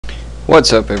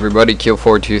What's up, everybody?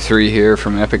 Kill423 here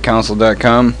from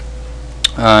EpicConsole.com.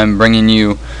 I'm bringing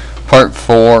you part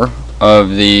 4 of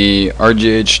the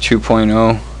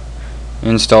RGH2.0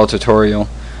 install tutorial.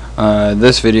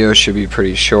 This video should be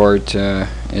pretty short.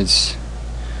 It's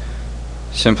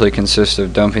simply consists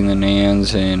of dumping the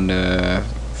nands and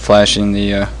flashing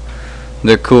the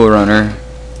Coolrunner.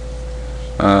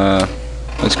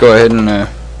 Let's go ahead and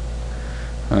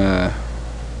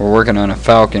we're working on a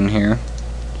Falcon here.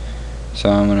 So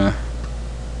I'm gonna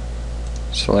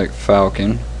select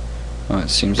Falcon. Oh, it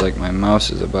seems like my mouse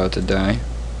is about to die.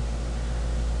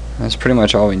 That's pretty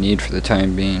much all we need for the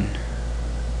time being.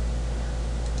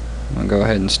 I'm gonna go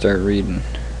ahead and start reading.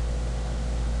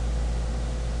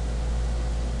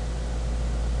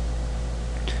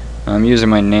 I'm using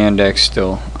my nands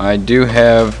still. I do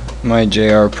have my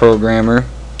JR programmer,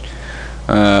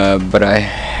 but I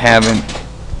haven't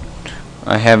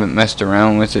messed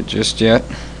around with it just yet.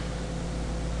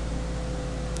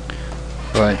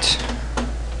 But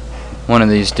one of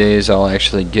these days I'll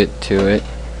actually get to it.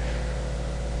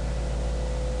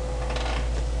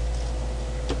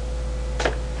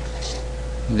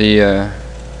 The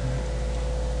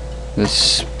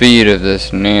speed of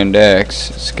this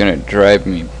nands is gonna drive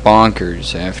me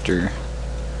bonkers after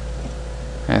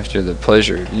the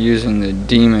pleasure of using the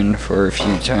Demon for a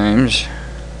few times.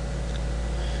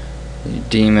 The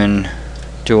Demon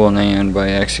dual NAND by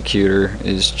Executor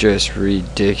is just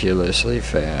ridiculously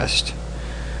fast.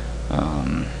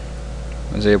 I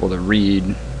was able to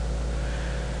read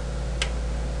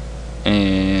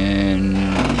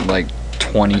in like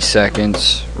 20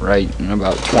 seconds, write in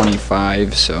about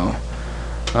 25, so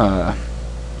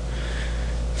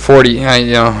 40,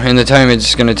 in the time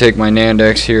it's going to take my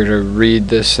nands here to read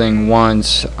this thing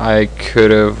once, I could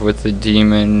have, with the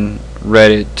Demon, read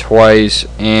it twice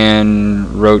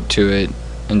and wrote to it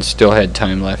and still had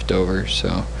time left over.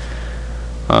 So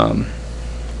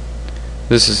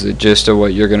this is the gist of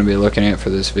what you're going to be looking at for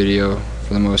this video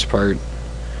for the most part.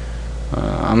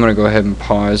 I'm going to go ahead and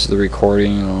pause the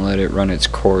recording and let it run its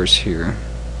course here.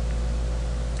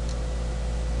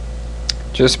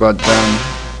 Just about done.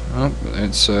 Oh,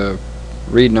 it's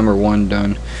read number 1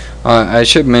 done. I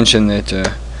should mention that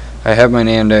I have my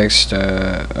nands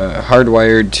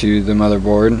hardwired to the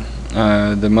motherboard.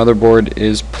 The motherboard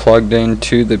is plugged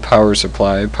into the power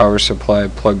supply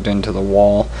plugged into the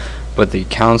wall, but the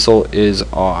console is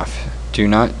off. Do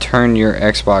not turn your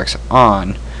Xbox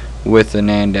on with the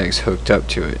nands hooked up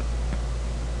to it.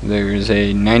 There's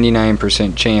a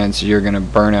 99% chance you're going to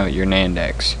burn out your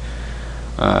nands.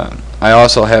 I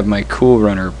also have my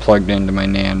Coolrunner plugged into my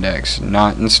nands,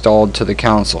 not installed to the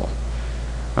console.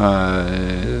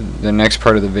 The next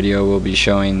part of the video will be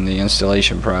showing the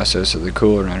installation process of the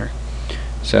Coolrunner.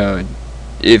 So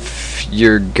if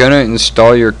you're gonna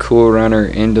install your Coolrunner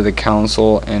into the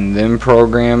console and then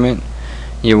program it,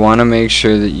 you want to make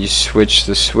sure that you switch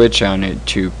the switch on it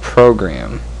to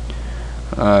program.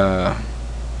 That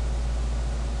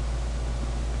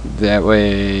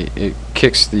way it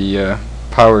kicks the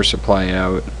power supply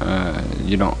out.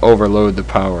 You don't overload the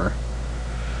power.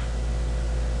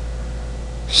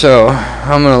 So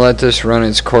I'm gonna let this run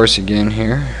its course again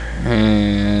here,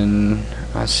 and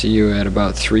I'll see you at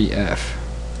about 3F.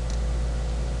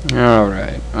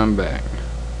 Alright, I'm back.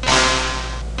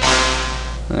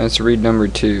 That's read number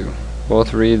 2.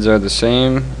 Both reads are the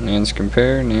same. Nands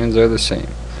compare. Nands are the same.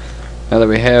 Now that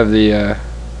we have the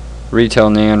retail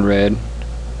NAND read,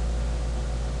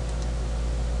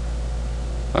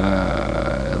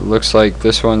 it looks like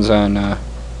this one's on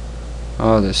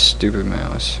oh, this stupid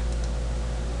mouse.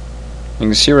 You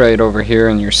can see right over here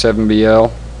in your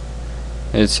 7BL,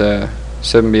 it's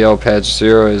 7BL patch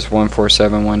 0 is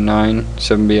 14719,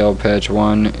 7BL patch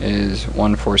 1 is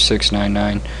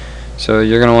 14699. So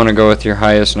you're going to want to go with your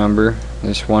highest number,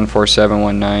 this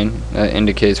 14719. That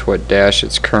indicates what dash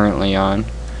it's currently on.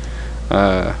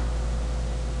 Oh,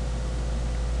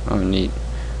 neat.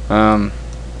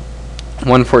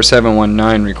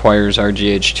 14719 requires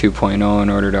RGH 2.0 in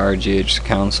order to RGH the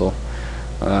console.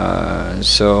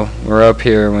 So we're up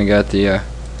here and we got the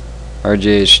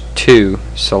RGH2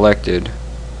 selected,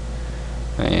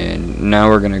 and now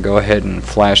we're going to go ahead and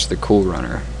flash the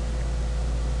Coolrunner.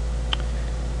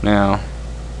 Now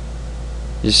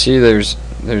you see there's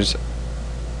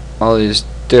all these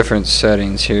different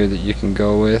settings here that you can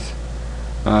go with.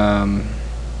 I'm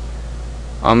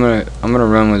gonna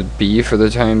run with B for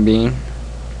the time being.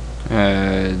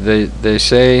 They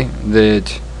say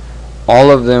that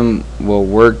all of them will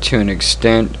work to an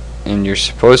extent, and you're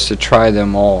supposed to try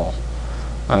them all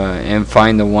and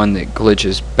find the one that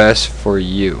glitches best for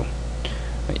you.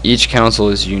 Each console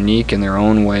is unique in their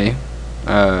own way.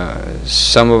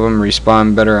 Some of them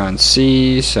respond better on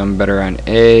C, some better on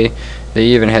A. They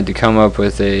even had to come up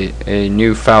with a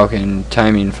new Falcon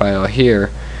timing file here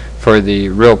for the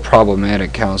real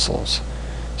problematic consoles.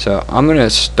 So I'm going to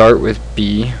start with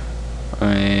B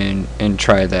and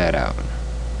try that out.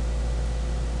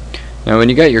 Now when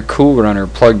you got your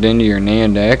Coolrunner plugged into your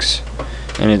NAND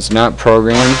and it's not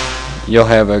programmed, you'll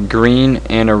have a green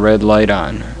and a red light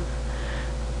on.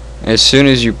 As soon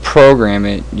as you program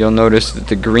it, you'll notice that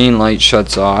the green light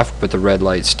shuts off but the red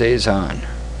light stays on.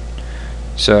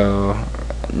 So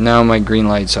now my green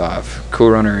light's off.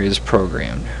 Coolrunner is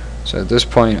programmed. So at this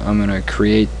point I'm going to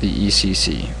create the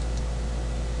ECC.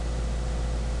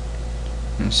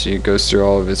 And see, it goes through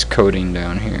all of its coding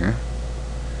down here.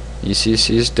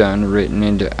 ECC is done, written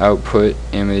into output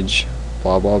image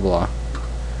blah blah blah.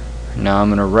 Now I'm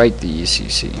going to write the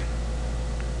ECC.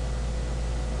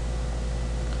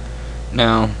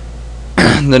 Now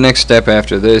the next step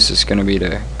after this is going to be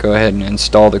to go ahead and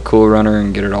install the Coolrunner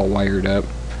and get it all wired up.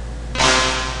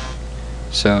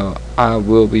 So I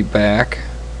will be back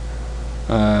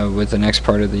with the next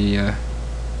part of the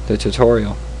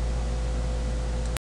tutorial.